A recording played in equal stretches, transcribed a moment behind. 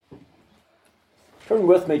Turn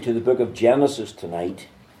with me to the book of Genesis tonight.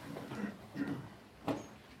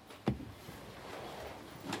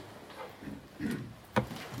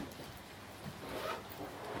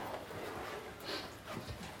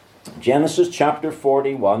 Genesis chapter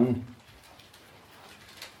 41.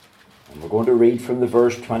 And we're going to read from the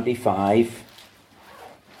verse 25.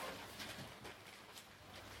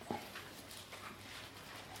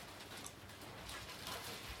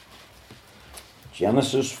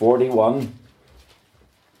 Genesis 41.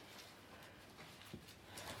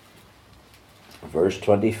 Verse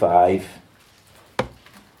 25.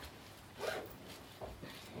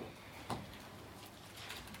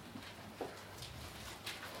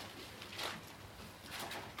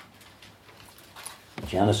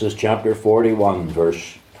 Genesis chapter 41,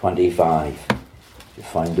 verse 25. If you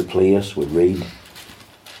find the place, we'll read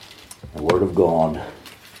the Word of God.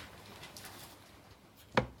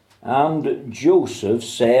 And Joseph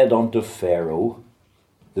said unto Pharaoh,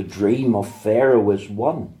 the dream of Pharaoh is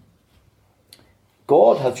one.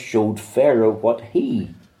 God hath showed Pharaoh what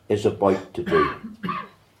he is about to do.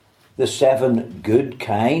 The 7 good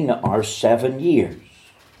kine are 7 years,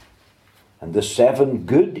 and the 7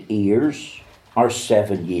 good ears are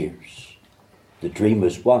 7 years. The dream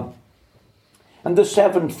is one. And the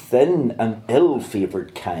 7 thin and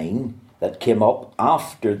ill-favoured kine that came up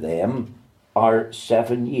after them are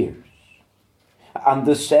 7 years. And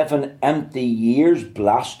the 7 empty years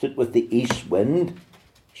blasted with the east wind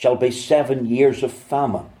shall be 7 years of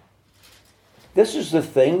famine. This is the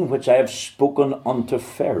thing which I have spoken unto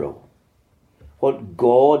Pharaoh. What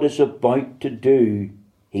God is about to do,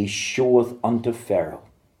 he showeth unto Pharaoh.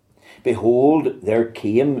 Behold, there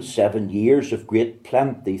came 7 years of great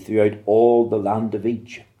plenty throughout all the land of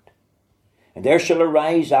Egypt. And there shall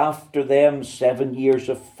arise after them 7 years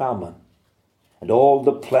of famine, and all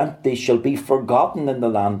the plenty shall be forgotten in the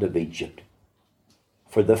land of Egypt.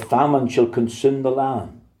 For the famine shall consume the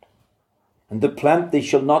land, and the plenty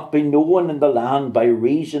shall not be known in the land by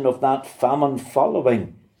reason of that famine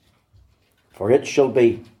following, for it shall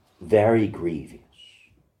be very grievous.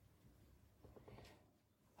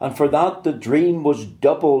 And for that the dream was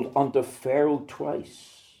doubled unto Pharaoh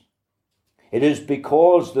twice. It is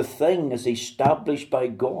because the thing is established by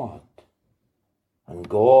God, and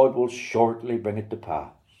God will shortly bring it to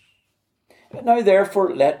pass. Now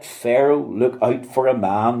therefore let Pharaoh look out for a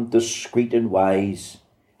man discreet and wise,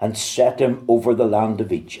 and set him over the land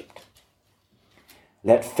of Egypt.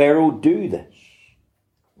 Let Pharaoh do this.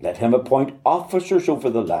 Let him appoint officers over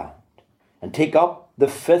the land, and take up the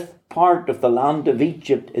 5th part of the land of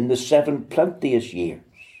Egypt in the 7 plenteous years.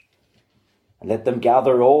 And let them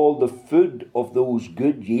gather all the food of those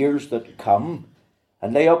good years that come,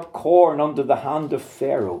 and lay up corn under the hand of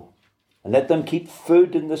Pharaoh, and let them keep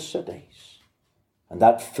food in the cities. And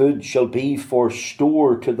that food shall be for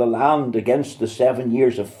store to the land against the 7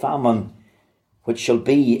 years of famine, which shall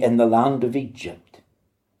be in the land of Egypt,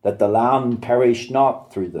 that the land perish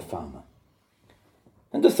not through the famine.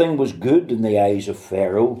 And the thing was good in the eyes of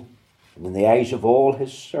Pharaoh, and in the eyes of all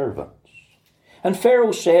his servants. And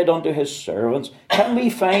Pharaoh said unto his servants, can we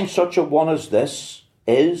find such a one as this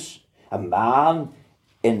is, a man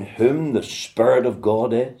in whom the Spirit of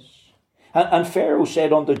God is? And Pharaoh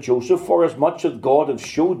said unto Joseph, forasmuch as God hath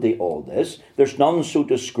showed thee all this, there's none so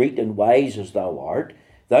discreet and wise as thou art.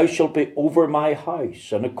 Thou shalt be over my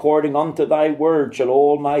house, and according unto thy word shall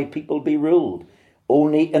all my people be ruled.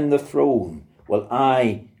 Only in the throne will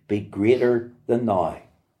I be greater than thou.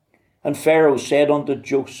 And Pharaoh said unto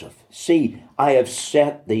Joseph, see, I have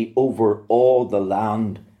set thee over all the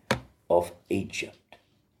land of Egypt.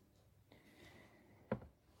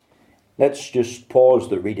 Let's just pause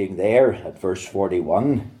the reading there at verse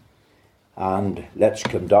 41, and let's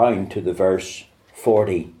come down to the verse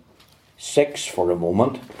 46 for a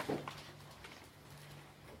moment.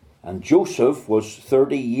 And Joseph was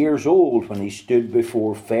 30 years old when he stood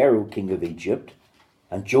before Pharaoh, king of Egypt.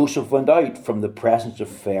 And Joseph went out from the presence of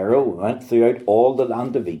Pharaoh, and went throughout all the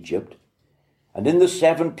land of Egypt. And in the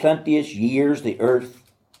 7 plenteous years the earth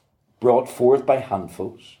brought forth by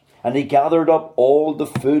handfuls. And he gathered up all the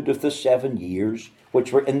food of the 7 years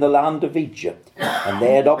which were in the land of Egypt, and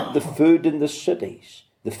laid up the food in the cities,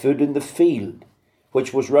 the food in the field,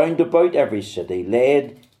 which was round about every city,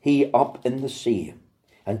 laid he up in the same.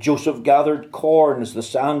 And Joseph gathered corn as the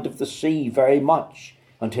sand of the sea very much,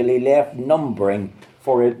 until he left numbering,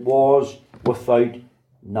 for it was without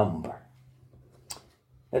number.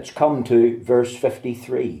 Let's come to verse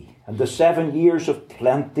 53. And the 7 years of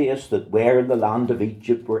plenteous that were in the land of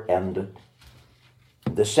Egypt were ended.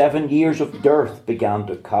 The 7 years of dearth began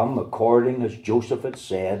to come, according as Joseph had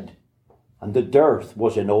said, and the dearth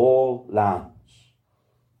was in all lands.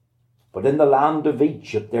 but in the land of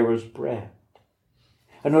Egypt there was bread.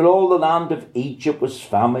 And when all the land of Egypt was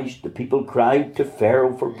famished, the people cried to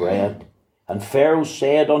Pharaoh for bread. And Pharaoh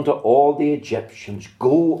said unto all the Egyptians,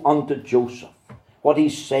 Go unto Joseph, what he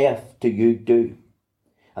saith to you do.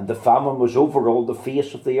 And the famine was over all the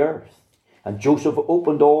face of the earth. And Joseph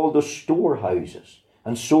opened all the storehouses,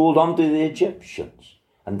 and sold unto the Egyptians.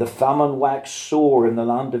 And the famine waxed sore in the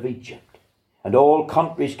land of Egypt. And all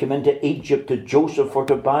countries came into Egypt to Joseph for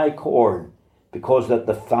to buy corn, because that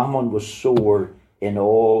the famine was sore in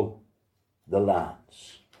all the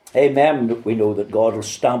lands. Amen. We know that God will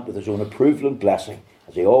stamp with his own approval and blessing,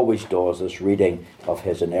 as he always does, this reading of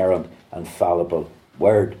his inerrant and fallible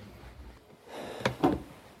word.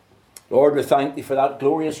 Lord, we thank thee for that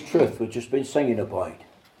glorious truth which has been singing about.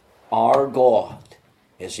 Our God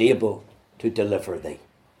is able to deliver thee.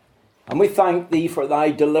 And we thank thee for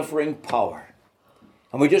thy delivering power.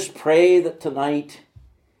 And we just pray that tonight,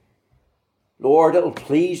 Lord, it will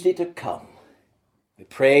please thee to come. We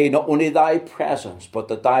pray not only thy presence, but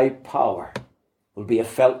that thy power will be a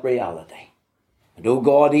felt reality. And, O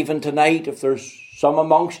God, even tonight, if there's some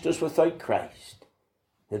amongst us without Christ,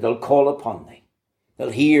 that they'll call upon thee. They'll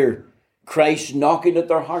hear Christ knocking at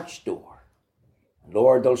their heart's door. And,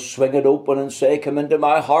 Lord, they'll swing it open and say, Come into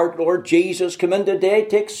my heart, Lord Jesus. Come in today,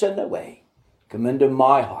 take sin away. Come into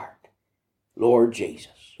my heart, Lord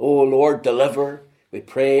Jesus. Oh, Lord, deliver, we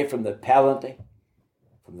pray, from the penalty,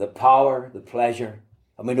 from the power, the pleasure.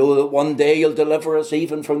 And we know that one day you'll deliver us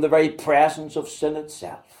even from the very presence of sin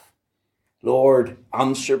itself. Lord,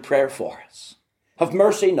 answer prayer for us. Have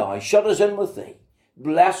mercy now. Shut us in with thee.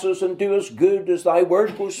 Bless us and do us good as thy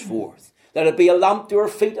word goes forth. Let it be a lamp to our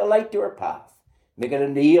feet, a light to our path. Make it a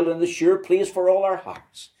nail in the sure place for all our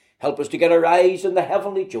hearts. Help us to get our eyes in the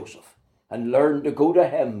heavenly Joseph and learn to go to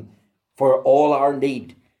him for all our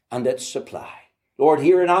need and its supply. Lord,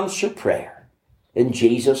 hear and answer prayer. In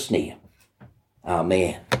Jesus' name.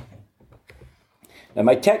 Amen. Now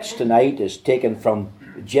my text tonight is taken from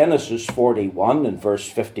Genesis 41 and verse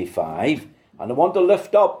 55. And I want to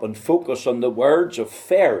lift up and focus on the words of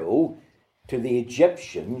Pharaoh to the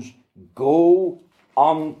Egyptians, Go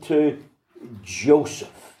unto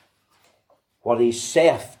Joseph. What he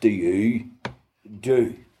saith to you,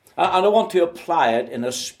 do. And I want to apply it in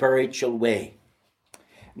a spiritual way.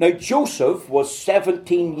 Now Joseph was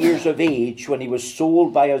 17 years of age when he was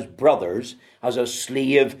sold by his brothers as a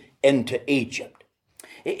slave into Egypt.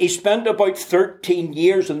 He spent about 13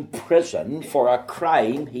 years in prison for a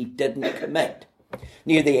crime he didn't commit.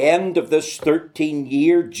 Near the end of this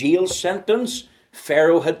 13-year jail sentence,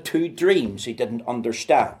 Pharaoh had two dreams he didn't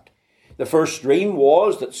understand. The first dream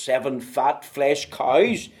was that 7 fat flesh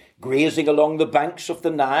cows grazing along the banks of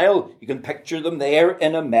the Nile, you can picture them there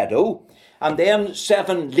in a meadow, and then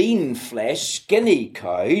 7 lean flesh, skinny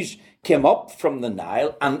cows came up from the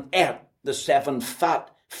Nile and ate the 7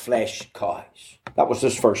 fat flesh cows. That was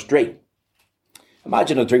his first dream.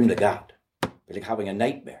 Imagine a dream like that. It's like having a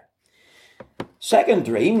nightmare. Second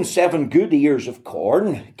dream, 7 good ears of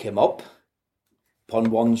corn came up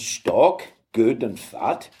upon one stalk, good and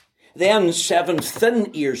fat. Then 7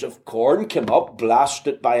 thin ears of corn came up,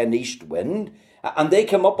 blasted by an east wind, and they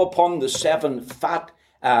came up upon the 7 fat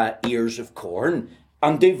ears of corn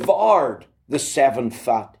and devoured the 7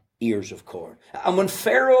 fat ears of corn. And when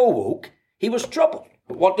Pharaoh awoke, he was troubled.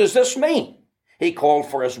 What does this mean? He called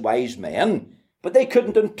for his wise men, but they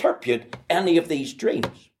couldn't interpret any of these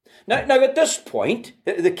dreams. Now at this point,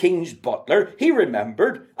 the king's butler, he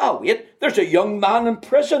remembered, wait, there's a young man in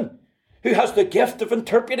prison who has the gift of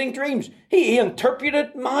interpreting dreams. He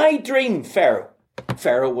interpreted my dream, Pharaoh.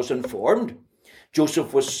 Pharaoh was informed.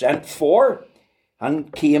 Joseph was sent for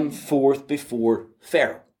and came forth before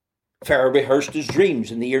Pharaoh. Pharaoh rehearsed his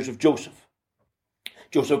dreams in the ears of Joseph.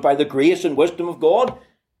 Joseph, by the grace and wisdom of God,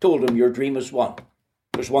 told him, your dream is one.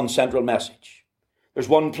 There's one central message. There's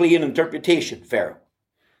one plain interpretation, Pharaoh.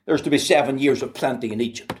 There's to be 7 years of plenty in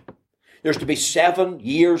Egypt. There's to be 7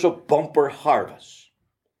 years of bumper harvest.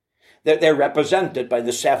 They're represented by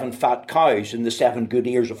the 7 fat cows and the 7 good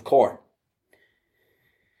ears of corn.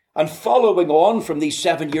 And following on from these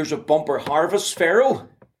 7 years of bumper harvest, Pharaoh,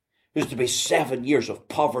 there's to be 7 years of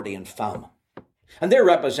poverty and famine. And they're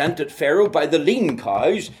represented, Pharaoh, by the lean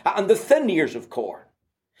cows and the thin ears of corn.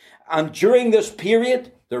 And during this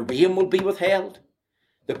period, the rain will be withheld.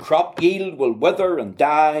 The crop yield will wither and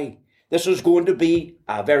die. This is going to be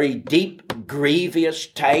a very deep, grievous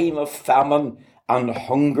time of famine and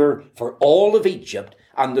hunger for all of Egypt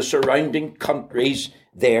and the surrounding countries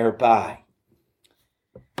thereby.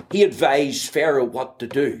 He advised Pharaoh what to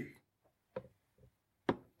do.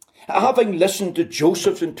 Having listened to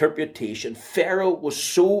Joseph's interpretation, Pharaoh was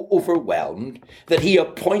so overwhelmed that he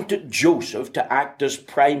appointed Joseph to act as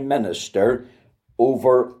prime minister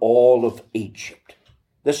over all of Egypt.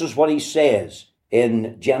 This is what he says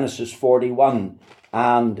in Genesis 41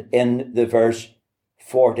 and in the verse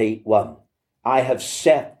 41. I have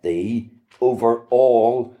set thee over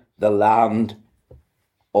all the land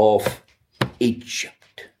of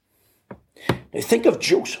Egypt. Now think of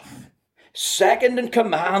Joseph, second in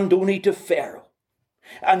command only to Pharaoh.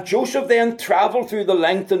 And Joseph then travelled through the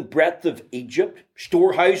length and breadth of Egypt.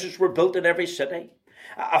 Storehouses were built in every city.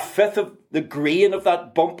 A fifth of the grain of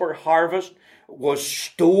that bumper harvest was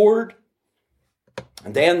stored.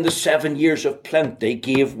 And then the 7 years of plenty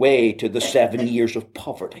gave way to the 7 years of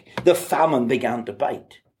poverty. The famine began to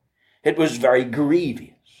bite. It was very grievous.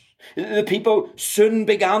 The people soon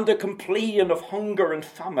began to complain of hunger and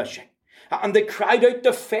famishing. And they cried out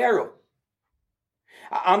to Pharaoh.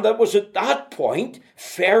 And it was at that point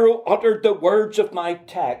Pharaoh uttered the words of my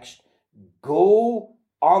text, go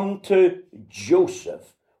unto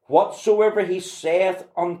Joseph, whatsoever he saith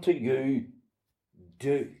unto you,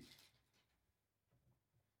 do.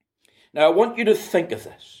 Now I want you to think of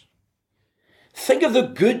this. Think of the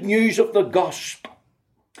good news of the gospel.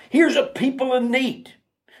 Here's a people in need.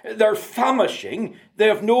 They're famishing. They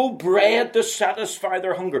have no bread to satisfy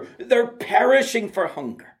their hunger. They're perishing for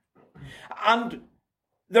hunger. And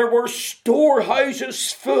there were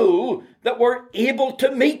storehouses full that were able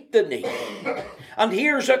to meet the need. And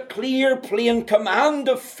here's a clear, plain command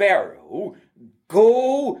of Pharaoh,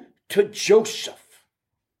 go to Joseph.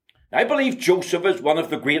 I believe Joseph is one of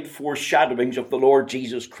the great foreshadowings of the Lord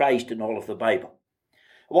Jesus Christ in all of the Bible.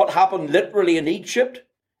 What happened literally in Egypt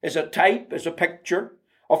is a type, is a picture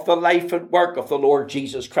of the life and work of the Lord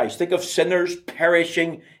Jesus Christ. Think of sinners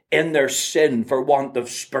perishing in their sin for want of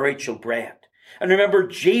spiritual bread. And remember,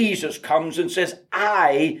 Jesus comes and says,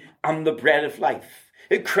 I am the bread of life.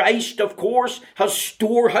 Christ, of course, has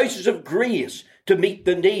storehouses of grace to meet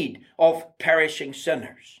the need of perishing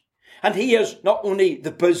sinners. And he has not only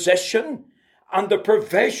the position and the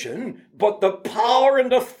provision, but the power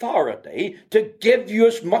and authority to give you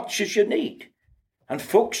as much as you need. And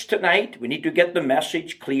folks, tonight, we need to get the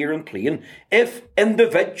message clear and plain. If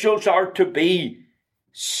individuals are to be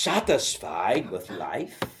satisfied with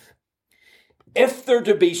life, if they're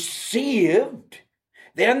to be saved,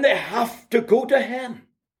 then they have to go to him.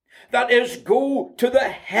 That is, go to the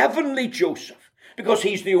heavenly Joseph, because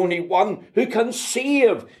he's the only one who can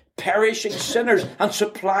save perishing sinners and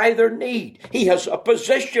supply their need. He has a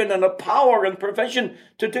position and a power and provision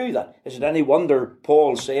to do that. Is it any wonder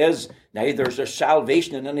Paul says, neither is there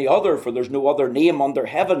salvation in any other, for there's no other name under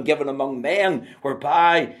heaven given among men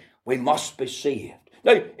whereby we must be saved.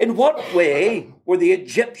 Now, in what way were the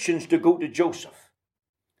Egyptians to go to Joseph?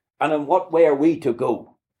 And in what way are we to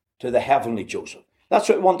go to the heavenly Joseph? That's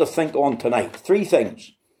what I want to think on tonight. Three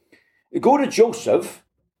things. Go to Joseph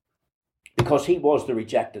because he was the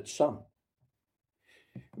rejected son.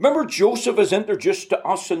 Remember, Joseph is introduced to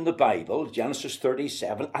us in the Bible, Genesis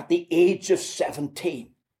 37, at the age of 17.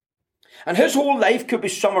 And his whole life could be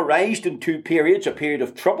summarized in two periods, a period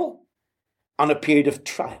of trouble and a period of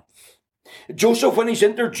triumph. Joseph, when he's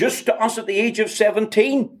introduced to us at the age of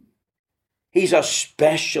 17, he's a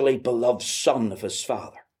specially beloved son of his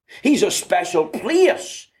father. He's a special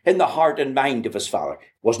place in the heart and mind of his father.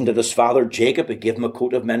 Wasn't it his father Jacob who gave him a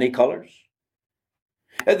coat of many colours?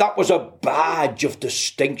 That was a badge of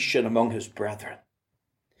distinction among his brethren.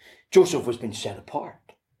 Joseph was being set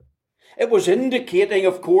apart. It was indicating,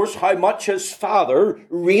 of course, how much his father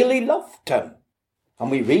really loved him.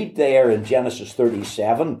 And we read there in Genesis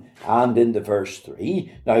 37 and in the verse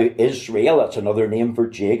 3, now Israel, that's another name for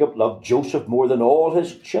Jacob, loved Joseph more than all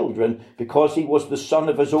his children because he was the son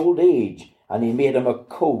of his old age, and he made him a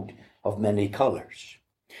coat of many colours.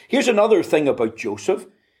 Here's another thing about Joseph.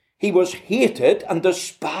 He was hated and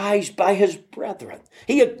despised by his brethren.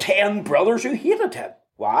 He had 10 brothers who hated him.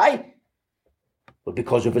 Why? Well,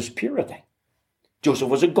 because of his purity. Joseph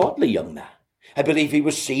was a godly young man. I believe he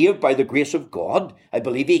was saved by the grace of God. I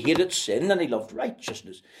believe he hated sin and he loved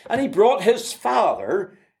righteousness. And he brought his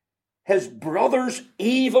father, his brother's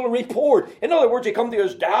evil report. In other words, he come to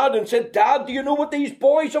his dad and said, Dad, do you know what these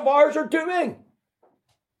boys of ours are doing?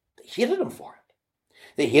 They hated him for it.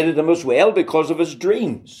 They hated him as well because of his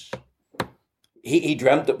dreams. He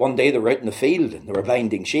dreamt that one day they were out in the field and they were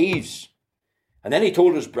binding sheaves. And then he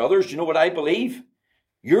told his brothers, do you know what I believe?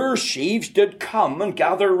 Your sheaves did come and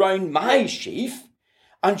gather round my sheaf,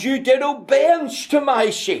 and you did obedience to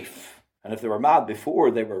my sheaf. And if they were mad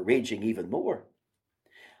before, they were raging even more.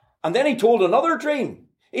 And then he told another dream.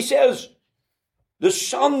 He says, the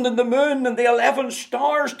sun and the moon and the 11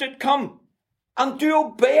 stars did come and do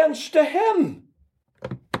obedience to him.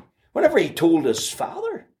 Whenever he told his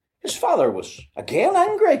father was again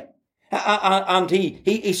angry. And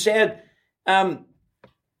he said,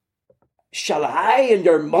 shall I and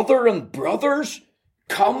your mother and brothers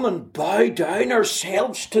come and bow down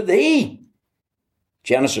ourselves to thee?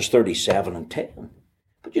 Genesis 37 and 10.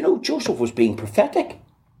 But you know, Joseph was being prophetic.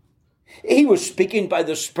 He was speaking by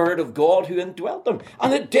the Spirit of God who indwelt him.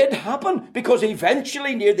 And it did happen, because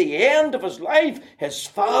eventually, near the end of his life, his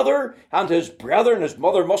father and his brother and his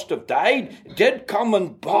mother must have died, did come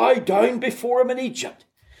and bow down before him in Egypt.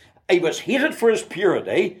 He was hated for his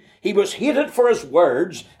purity, he was hated for his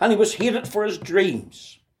words, and he was hated for his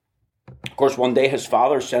dreams. Of course, one day his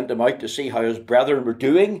father sent him out to see how his brethren were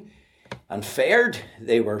doing and fared.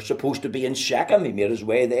 They were supposed to be in Shechem. He made his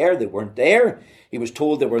way there. They weren't there. He was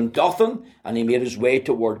told they were in Dothan, and he made his way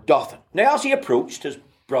toward Dothan. Now, as he approached, his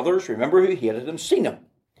brothers, remember, who hated him, seen him.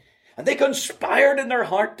 And they conspired in their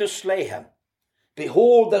heart to slay him.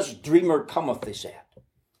 Behold, this dreamer cometh, they said.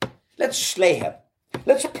 Let's slay him.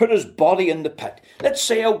 Let's put his body in the pit. Let's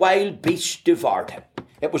say a wild beast devoured him.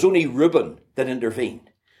 It was only Reuben that intervened.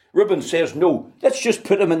 Reuben says, no, let's just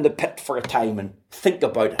put him in the pit for a time and think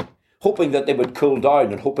about it, hoping that they would cool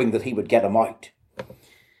down and hoping that he would get him out.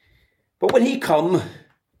 But when he come,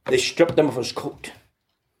 they stripped him of his coat.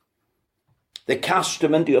 They cast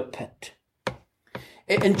him into a pit.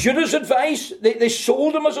 In Judah's advice, they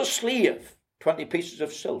sold him as a slave, 20 pieces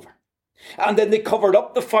of silver. And then they covered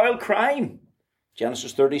up the foul crime.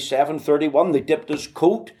 Genesis 37:31, they dipped his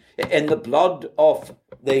coat in the blood of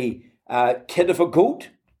the kid of a goat.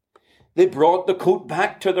 They brought the coat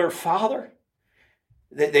back to their father.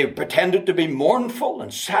 They pretended to be mournful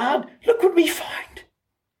and sad. Look what we find.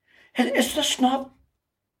 Is this not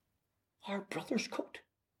our brother's coat?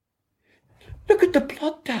 Look at the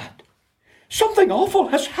blood, Dad. Something awful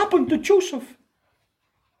has happened to Joseph.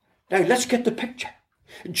 Now let's get the picture.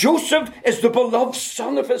 Joseph is the beloved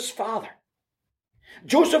son of his father.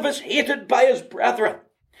 Joseph is hated by his brethren.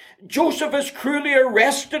 Joseph is cruelly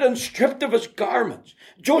arrested and stripped of his garments.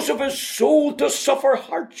 Joseph is sold to suffer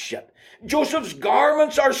hardship. Joseph's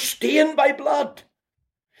garments are stained by blood.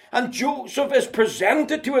 And Joseph is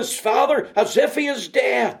presented to his father as if he is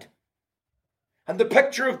dead. And the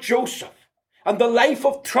picture of Joseph and the life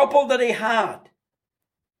of trouble that he had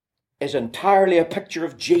is entirely a picture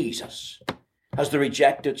of Jesus as the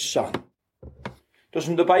rejected son.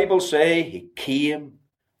 Doesn't the Bible say he came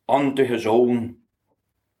unto his own,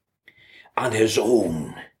 and his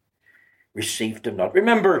own received him not?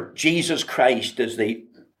 Remember, Jesus Christ is the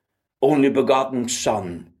only begotten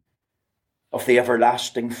Son of the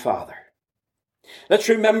everlasting Father. Let's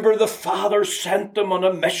remember the Father sent him on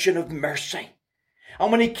a mission of mercy. And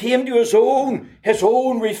when he came to his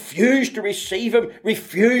own refused to receive him,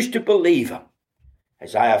 refused to believe him.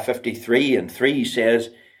 Isaiah 53:3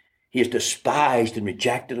 says, he is despised and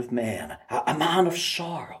rejected of men, a man of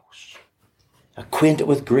sorrows, acquainted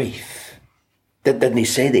with grief. Didn't he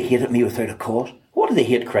say they hated me without a cause? What did they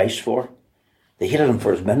hate Christ for? They hated him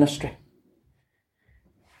for his ministry,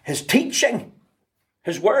 his teaching,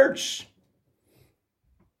 his words.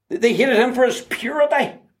 They hated him for his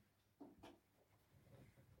purity.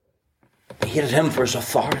 They hated him for his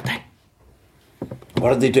authority.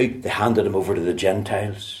 What did they do? They handed him over to the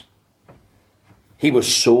Gentiles. He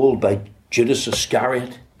was sold by Judas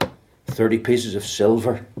Iscariot, 30 pieces of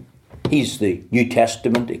silver. He's the New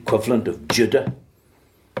Testament equivalent of Judah.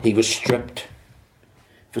 He was stripped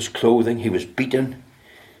of his clothing. He was beaten.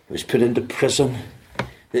 He was put into prison.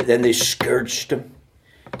 Then they scourged him.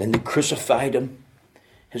 Then they crucified him.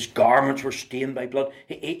 His garments were stained by blood.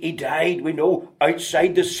 He died, we know,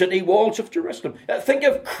 outside the city walls of Jerusalem. Think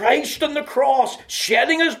of Christ on the cross,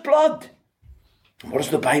 shedding his blood. What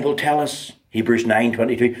does the Bible tell us? Hebrews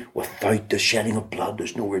 9:22, without the shedding of blood,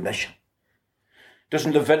 there's no remission.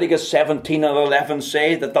 Doesn't Leviticus 17:11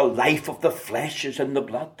 say that the life of the flesh is in the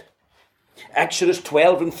blood? Exodus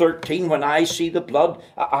 12:13, when I see the blood,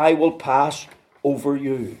 I will pass over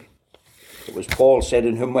you. It was Paul said,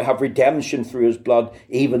 in whom we have redemption through his blood,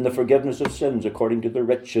 even the forgiveness of sins, according to the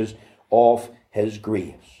riches of his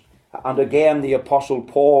grace. And again, the Apostle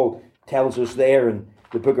Paul tells us there in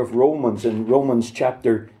the book of Romans, in Romans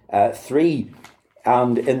chapter 3,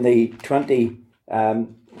 and in the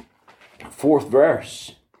 24th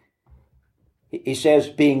verse, he says,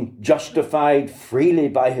 being justified freely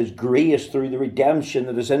by his grace through the redemption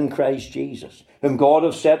that is in Christ Jesus, whom God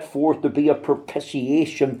hath set forth to be a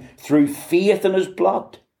propitiation through faith in his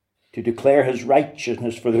blood, to declare his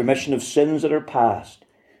righteousness for the remission of sins that are past,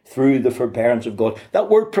 through the forbearance of God. That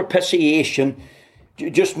word propitiation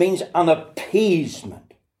just means an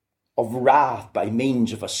appeasement of wrath by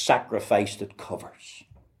means of a sacrifice that covers.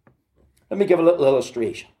 Let me give a little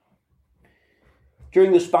illustration.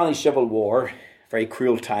 During the Spanish Civil War, very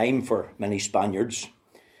cruel time for many Spaniards,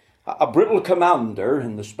 a brutal commander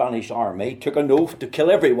in the Spanish army took an oath to kill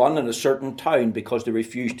everyone in a certain town because they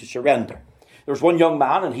refused to surrender. There was one young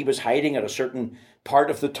man, and he was hiding at a certain part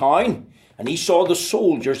of the town, and he saw the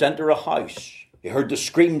soldiers enter a house. He heard the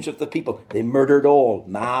screams of the people. They murdered all,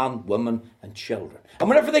 man, woman, and children. And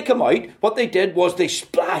whenever they come out, what they did was they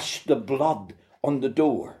splashed the blood on the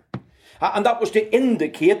door. And that was to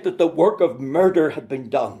indicate that the work of murder had been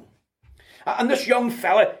done. And this young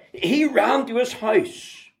fella, he ran to his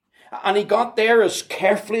house. And he got there as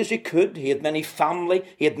carefully as he could. He had many family.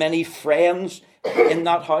 He had many friends in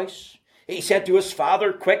that house. He said to his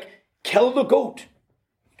father, quick, kill the goat.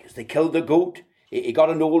 Because they killed the goat. He got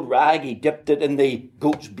an old rag. He dipped it in the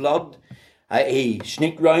goat's blood. He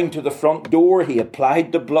sneaked round to the front door. He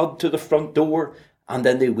applied the blood to the front door. And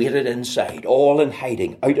then they waited inside, all in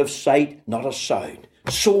hiding, out of sight, not a sound.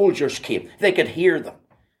 Soldiers came. They could hear them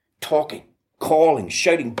talking, calling,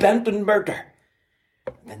 shouting, bent on murder.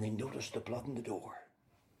 And then they noticed the blood on the door.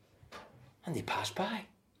 And they passed by,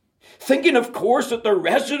 thinking, of course, that the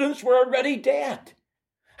residents were already dead.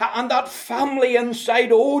 And that family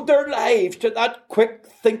inside owed their lives to that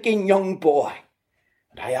quick-thinking young boy.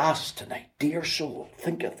 And I ask tonight, dear soul,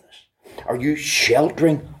 think of this. Are you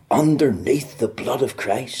sheltering underneath the blood of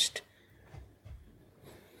Christ?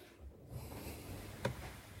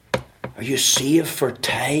 Are you saved for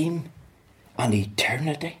time and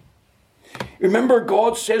eternity? Remember,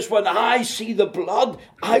 God says, when I see the blood,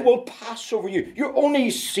 I will pass over you. You're only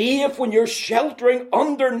saved when you're sheltering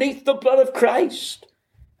underneath the blood of Christ.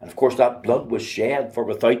 And of course, that blood was shed, for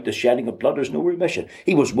without the shedding of blood, there's no remission.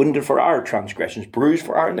 He was wounded for our transgressions, bruised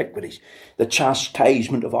for our iniquities. The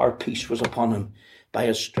chastisement of our peace was upon him. By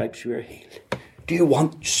his stripes we are healed. Do you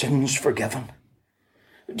want sins forgiven?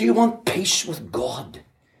 Do you want peace with God?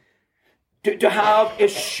 To have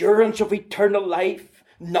assurance of eternal life?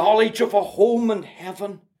 Knowledge of a home in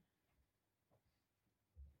heaven?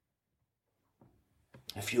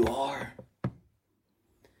 If you are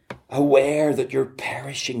aware that you're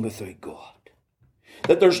perishing without God,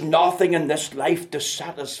 that there's nothing in this life to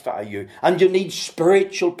satisfy you, and you need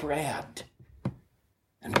spiritual bread,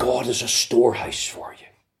 and God is a storehouse for you,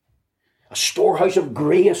 a storehouse of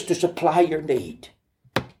grace to supply your need,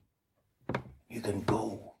 you can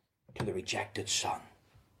go to the rejected Son,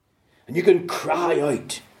 and you can cry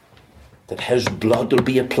out that his blood will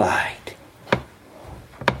be applied.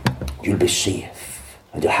 You'll be safe,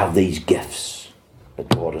 and you'll have these gifts that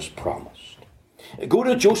God has promised. Go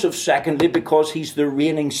to Joseph secondly, because he's the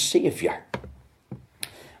reigning Saviour.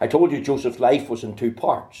 I told you Joseph's life was in two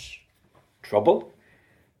parts. Trouble.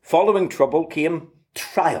 Following trouble came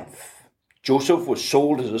triumph. Joseph was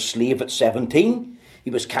sold as a slave at 17. He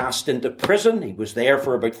was cast into prison. He was there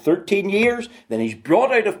for about 13 years. Then he's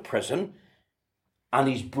brought out of prison, and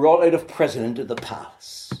he's brought out of prison into the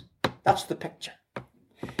palace. That's the picture.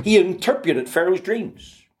 He interpreted Pharaoh's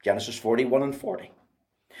dreams, Genesis 41 and 40.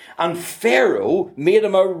 And Pharaoh made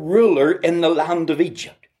him a ruler in the land of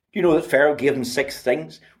Egypt. You know that Pharaoh gave him 6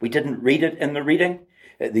 things? We didn't read it in the reading.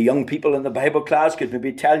 The young people in the Bible class could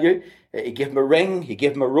maybe tell you. He gave him a ring, he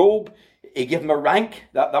gave him a robe, he gave him a rank.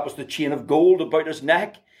 That was the chain of gold about his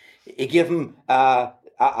neck. He gave him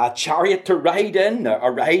a chariot to ride in, a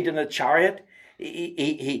ride in a chariot.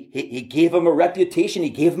 He gave him a reputation, he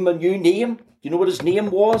gave him a new name. Do you know what his name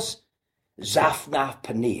was?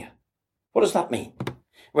 Zaphnath-Paneah. What does that mean?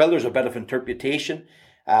 Well, there's a bit of interpretation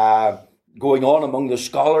going on among the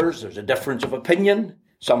scholars. There's a difference of opinion.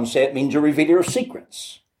 Some say it means a revealer of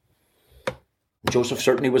secrets. Joseph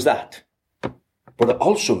certainly was that. But it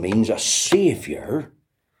also means a saviour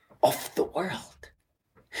of the world.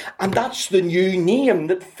 And that's the new name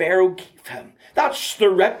that Pharaoh gave him. That's the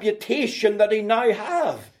reputation that he now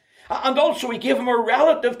have. And also he gave him a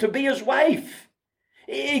relative to be his wife.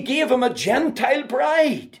 He gave him a Gentile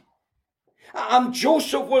bride. And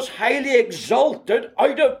Joseph was highly exalted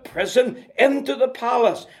out of prison into the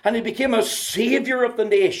palace, and he became a saviour of the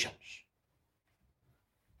nations.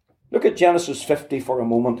 Look at Genesis 50 for a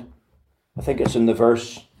moment. I think it's in the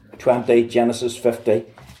verse 20, Genesis 50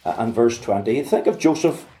 and verse 20. Think of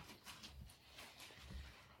Joseph.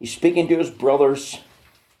 He's speaking to his brothers.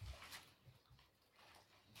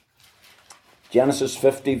 Genesis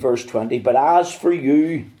 50 verse 20. But as for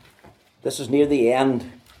you, this is near the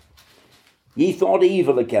end, ye thought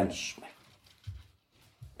evil against me,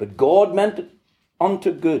 but God meant it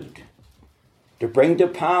unto good, to bring to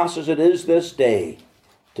pass as it is this day,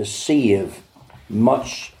 to save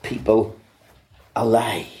much people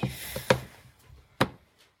alive.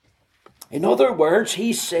 In other words,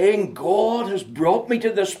 he's saying, God has brought me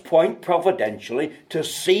to this point providentially to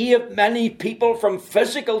save many people from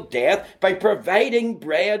physical death by providing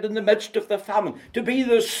bread in the midst of the famine, to be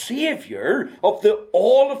the Saviour of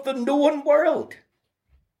all of the known world.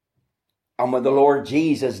 And when the Lord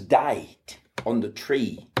Jesus died on the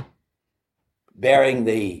tree, bearing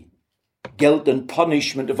the guilt and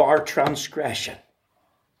punishment of our transgression,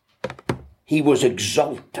 he was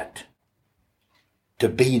exalted to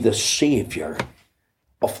be the Saviour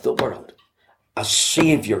of the world, a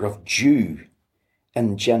Saviour of Jew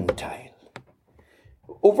and Gentile.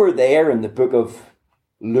 Over there in the book of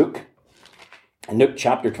Luke, in Luke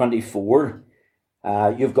chapter 24,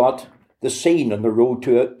 you've got the scene on the road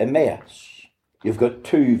to Emmaus. You've got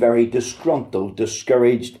two very disgruntled,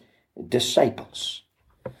 discouraged disciples.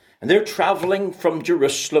 And they're travelling from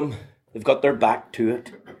Jerusalem. They've got their back to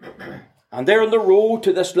it. And they're on the road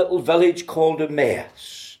to this little village called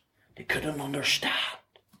Emmaus. They couldn't understand.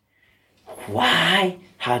 Why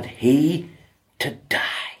had he to die?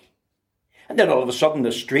 And then all of a sudden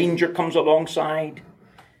the stranger comes alongside.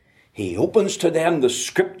 He opens to them the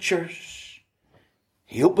scriptures.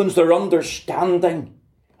 He opens their understanding.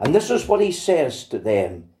 And this is what he says to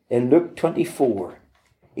them in Luke 24.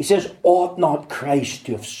 He says, ought not Christ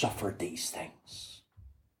to have suffered these things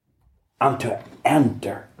and to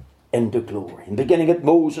enter into glory? And beginning at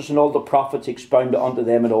Moses and all the prophets, expounded unto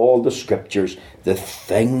them in all the scriptures the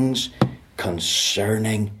things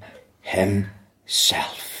concerning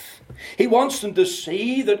himself. He wants them to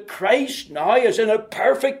see that Christ now is in a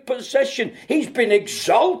perfect position. He's been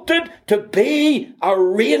exalted to be our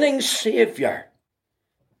reigning Saviour.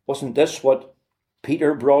 Wasn't this what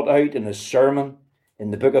Peter brought out in his sermon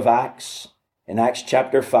in the book of Acts, in Acts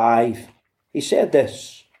chapter 5? He said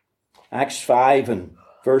this, Acts 5 and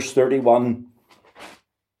verse 31.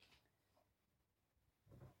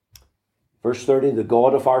 Verse 30, the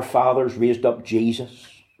God of our fathers raised up Jesus,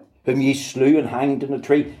 whom ye slew and hanged in a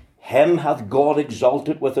tree. Him hath God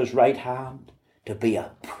exalted with his right hand to be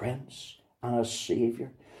a prince and a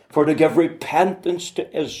saviour, for to give repentance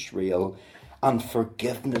to Israel and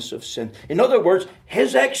forgiveness of sin. In other words,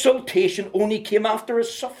 his exaltation only came after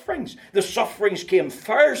his sufferings. The sufferings came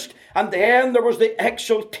first, and then there was the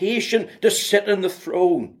exaltation to sit on the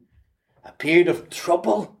throne. A period of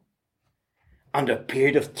trouble and a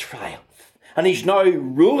period of triumph. And he's now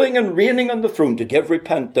ruling and reigning on the throne to give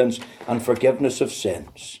repentance and forgiveness of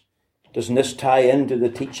sins. Doesn't this tie into the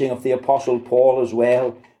teaching of the Apostle Paul as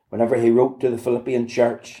well, whenever he wrote to the Philippian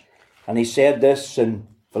church? And he said this in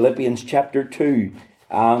Philippians chapter 2,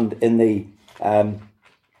 and in the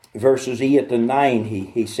verses 8 and 9,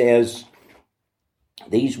 he says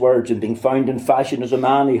these words, and being found in fashion as a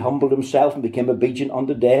man, he humbled himself and became obedient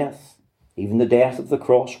unto death, even the death of the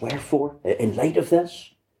cross. Wherefore, in light of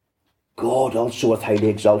this, God also hath highly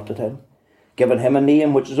exalted him, given him a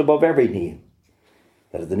name which is above every name,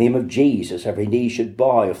 that at the name of Jesus every knee should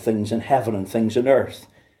bow, of things in heaven and things in earth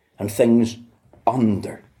and things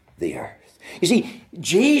under the earth. You see,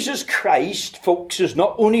 Jesus Christ, folks, is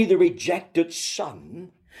not only the rejected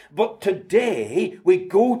Son, but today we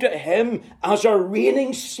go to him as our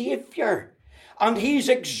reigning Saviour. And he's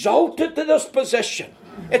exalted to this position.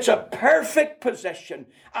 It's a perfect position.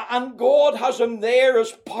 And God has him there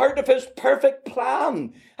as part of his perfect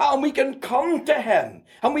plan. And we can come to him.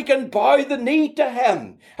 And we can bow the knee to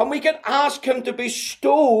him. And we can ask him to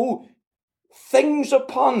bestow things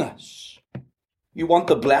upon us. You want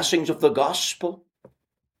the blessings of the gospel?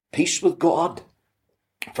 Peace with God,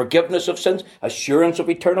 forgiveness of sins, assurance of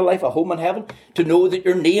eternal life, a home in heaven, to know that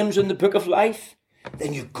your name's in the book of life?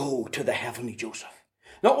 Then you go to the heavenly Joseph.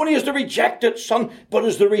 Not only as the rejected Son, but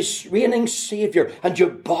as the reigning Saviour, and you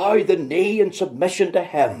bow the knee in submission to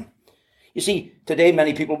him. You see, today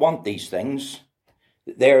many people want these things.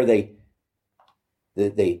 They're the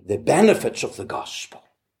benefits of the gospel.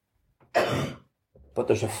 But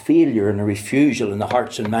there's a failure and a refusal in the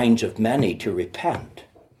hearts and minds of many to repent.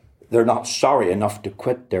 They're not sorry enough to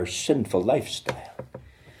quit their sinful lifestyle.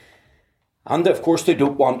 And of course they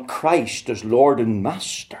don't want Christ as Lord and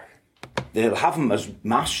Master. They'll have him as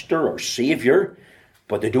Master or Saviour,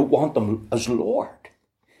 but they don't want him as Lord.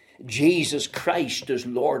 Jesus Christ is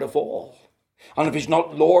Lord of all. And if he's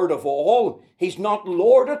not Lord of all, he's not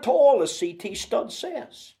Lord at all, as C.T. Studd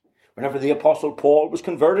says. Whenever the Apostle Paul was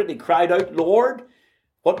converted, he cried out, Lord,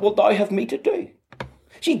 what wilt thou have me to do?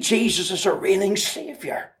 See, Jesus is a reigning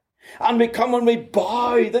Saviour. And we come and we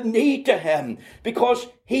bow the knee to him because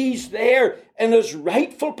he's there in his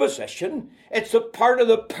rightful position. It's a part of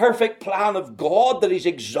the perfect plan of God that he's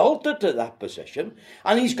exalted to that position.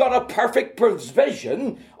 And he's got a perfect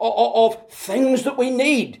provision of things that we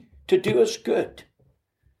need to do us good.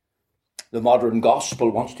 The modern gospel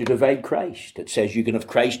wants to divide Christ. It says you can have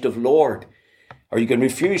Christ as Lord, or you can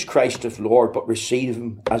refuse Christ as Lord, but receive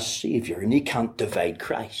him as Saviour. And you can't divide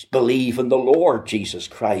Christ. Believe in the Lord Jesus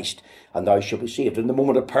Christ, and thou shalt be saved. And the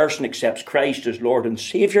moment a person accepts Christ as Lord and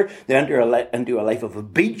Saviour, they enter into a life of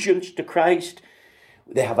obedience to Christ.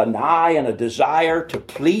 They have an eye and a desire to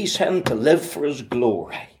please him, to live for his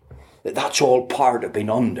glory. That's all part of being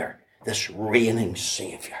under this reigning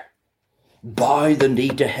Saviour. Bow the knee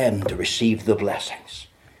to him to receive the blessings.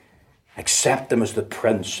 Accept him as the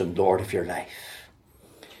Prince and Lord of your life.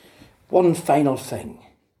 One final thing.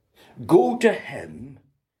 Go to him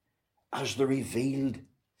as the revealed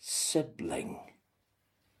sibling.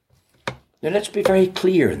 Now let's be very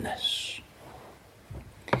clear in this.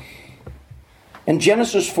 In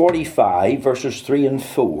Genesis 45, verses 3 and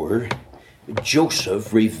 4,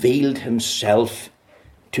 Joseph revealed himself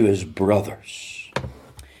to his brothers.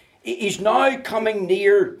 He's now coming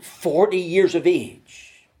near 40 years of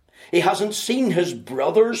age. He hasn't seen his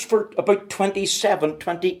brothers for about 27,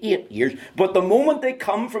 28 years. But the moment they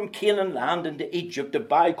come from Canaan land into Egypt to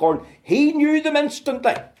buy corn, he knew them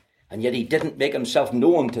instantly. And yet he didn't make himself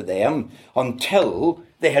known to them until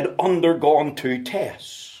they had undergone 2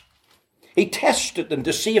 tests. He tested them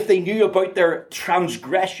to see if they knew about their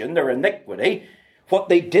transgression, their iniquity, what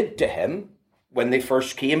they did to him. When they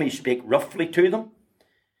first came, he spake roughly to them.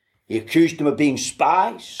 He accused them of being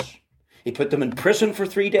spies. He put them in prison for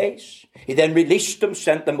 3 days. He then released them,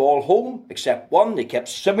 sent them all home, except one. They kept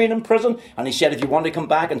Simeon in prison. And he said, if you want to come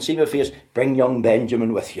back and see my face, bring young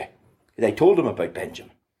Benjamin with you. They told him about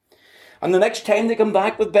Benjamin. And the next time they come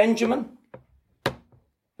back with Benjamin,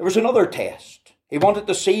 there was another test. He wanted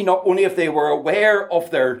to see not only if they were aware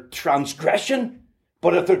of their transgression,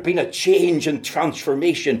 but if there'd been a change and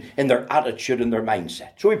transformation in their attitude and their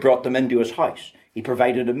mindset. So he brought them into his house. He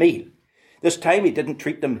provided a meal. This time he didn't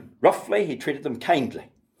treat them roughly, he treated them kindly.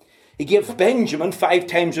 He gave Benjamin 5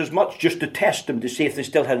 times as much just to test them to see if they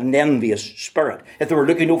still had an envious spirit. If they were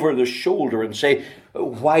looking over their shoulder and say,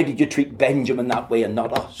 why did you treat Benjamin that way and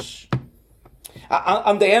not us?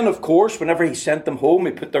 And then, of course, whenever he sent them home,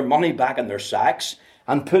 he put their money back in their sacks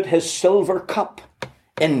and put his silver cup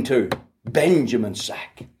into Benjamin's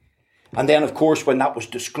sack. And then, of course, when that was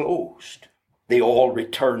disclosed, they all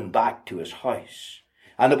returned back to his house.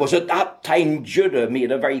 And it was at that time Judah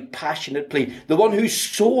made a very passionate plea. The one who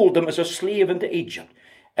sold him as a slave into Egypt.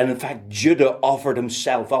 And in fact, Judah offered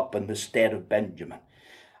himself up in the stead of Benjamin.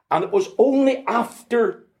 And it was only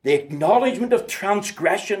after the acknowledgement of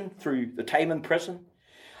transgression through the time in prison,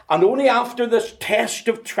 and only after this test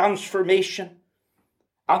of transformation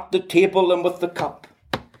at the table and with the cup,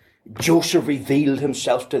 Joseph revealed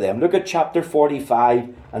himself to them. Look at chapter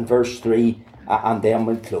 45 and verse 3, and then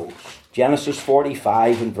we'll close. Genesis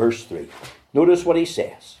 45 and verse 3. Notice what he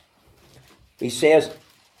says. He says,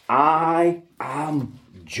 I am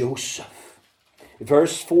Joseph.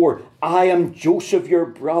 Verse 4, I am Joseph your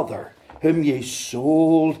brother, whom ye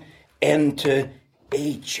sold into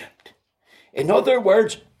Egypt. In other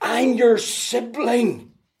words, I'm your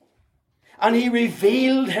sibling. And he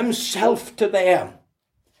revealed himself to them.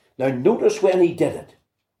 Now notice when he did it.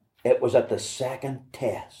 It was at the second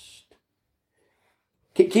test.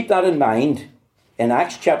 Keep that in mind. In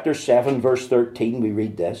Acts chapter 7 verse 13 we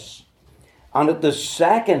read this. And at the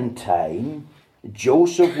second time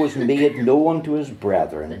Joseph was made known to his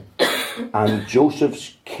brethren, and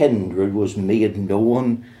Joseph's kindred was made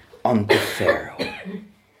known unto Pharaoh.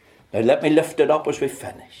 Now let me lift it up as we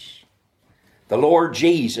finish. The Lord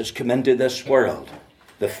Jesus came into this world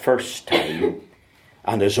the first time,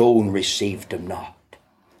 and his own received him not.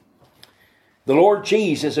 The Lord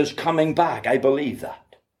Jesus is coming back, I believe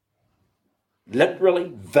that.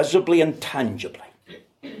 Literally, visibly and tangibly.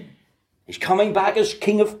 He's coming back as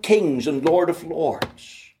King of Kings and Lord of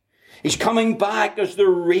Lords. He's coming back as the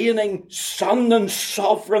reigning Son and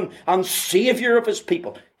Sovereign and Saviour of his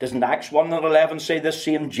people. Doesn't Acts 1 and 11 say this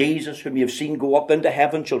same Jesus whom you have seen go up into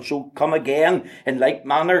heaven shall so come again in like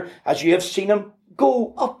manner as you have seen him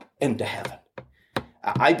go up into heaven?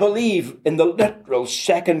 I believe in the literal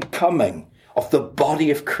second coming of the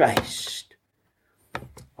body of Christ.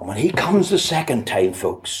 And when he comes the second time,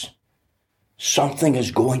 folks, something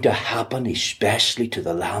is going to happen, especially to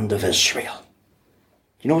the land of Israel.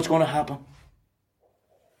 You know what's going to happen?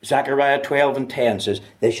 Zechariah 12 and 10 says,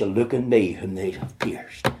 they shall look on me whom they have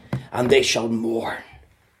pierced, and they shall mourn.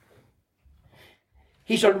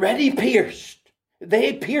 He's already pierced.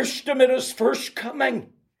 They pierced him at his first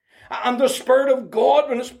coming. And the Spirit of God,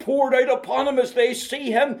 when it's poured out upon him, as they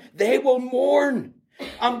see him, they will mourn.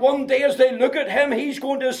 And one day as they look at him, he's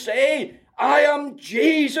going to say, I am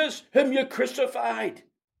Jesus whom you crucified.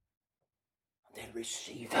 And they'll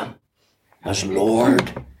receive him as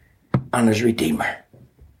Lord and as Redeemer.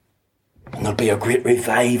 And there'll be a great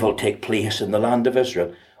revival take place in the land of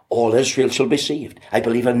Israel. All Israel shall be saved. I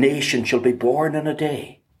believe a nation shall be born in a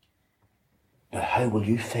day. Now, how will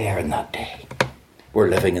you fare in that day? We're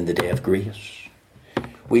living in the day of grace.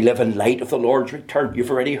 We live in light of the Lord's return.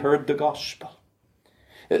 You've already heard the gospel.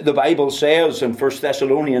 The Bible says in 1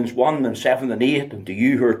 Thessalonians 1 and 7 and 8, and to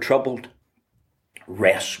you who are troubled,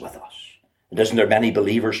 rest with us. And isn't there many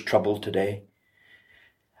believers troubled today?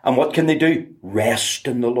 And what can they do? Rest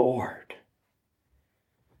in the Lord.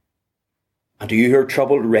 And to you who are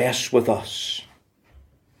troubled, rest with us.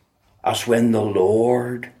 As when the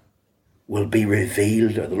Lord will be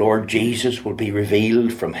revealed, or the Lord Jesus will be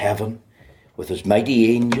revealed from heaven with his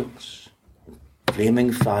mighty angels,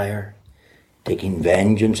 flaming fire, taking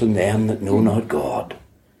vengeance on them that know not God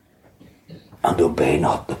and obey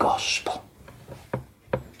not the gospel.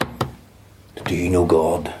 Do you know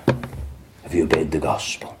God? Have you obeyed the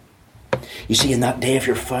gospel? You see, in that day, if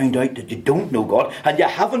you're found out that you don't know God and you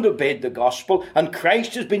haven't obeyed the gospel and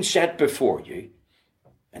Christ has been set before you,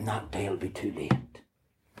 in that day it'll be too late.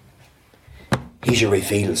 He's a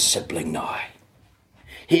revealed sibling now.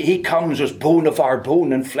 He comes as bone of our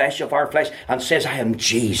bone and flesh of our flesh and says, I am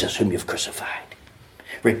Jesus whom you've crucified.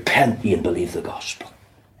 Repent ye and believe the gospel.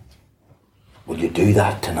 Will you do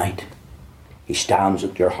that tonight? He stands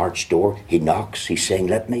at your heart's door. He knocks. He's saying,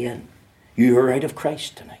 let me in. You who are out of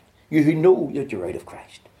Christ tonight. You who know that you're out of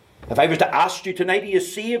Christ. If I was to ask you tonight, are you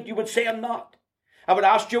saved? You would say, I'm not. I would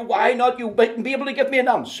ask you, why not? You wouldn't be able to give me an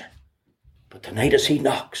answer. But tonight as he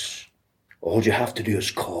knocks, all you have to do is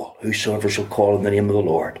call. Whosoever shall call in the name of the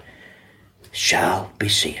Lord shall be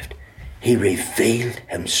saved. He revealed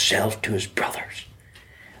himself to his brothers.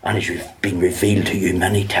 And he's been revealed to you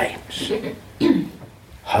many times.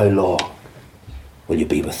 How long will you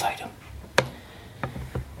be without him?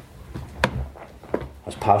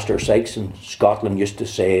 As Pastor Sykes in Scotland used to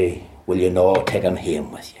say, will you not take him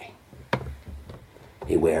home with you?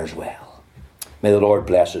 He wears well. May the Lord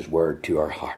bless his word to our heart.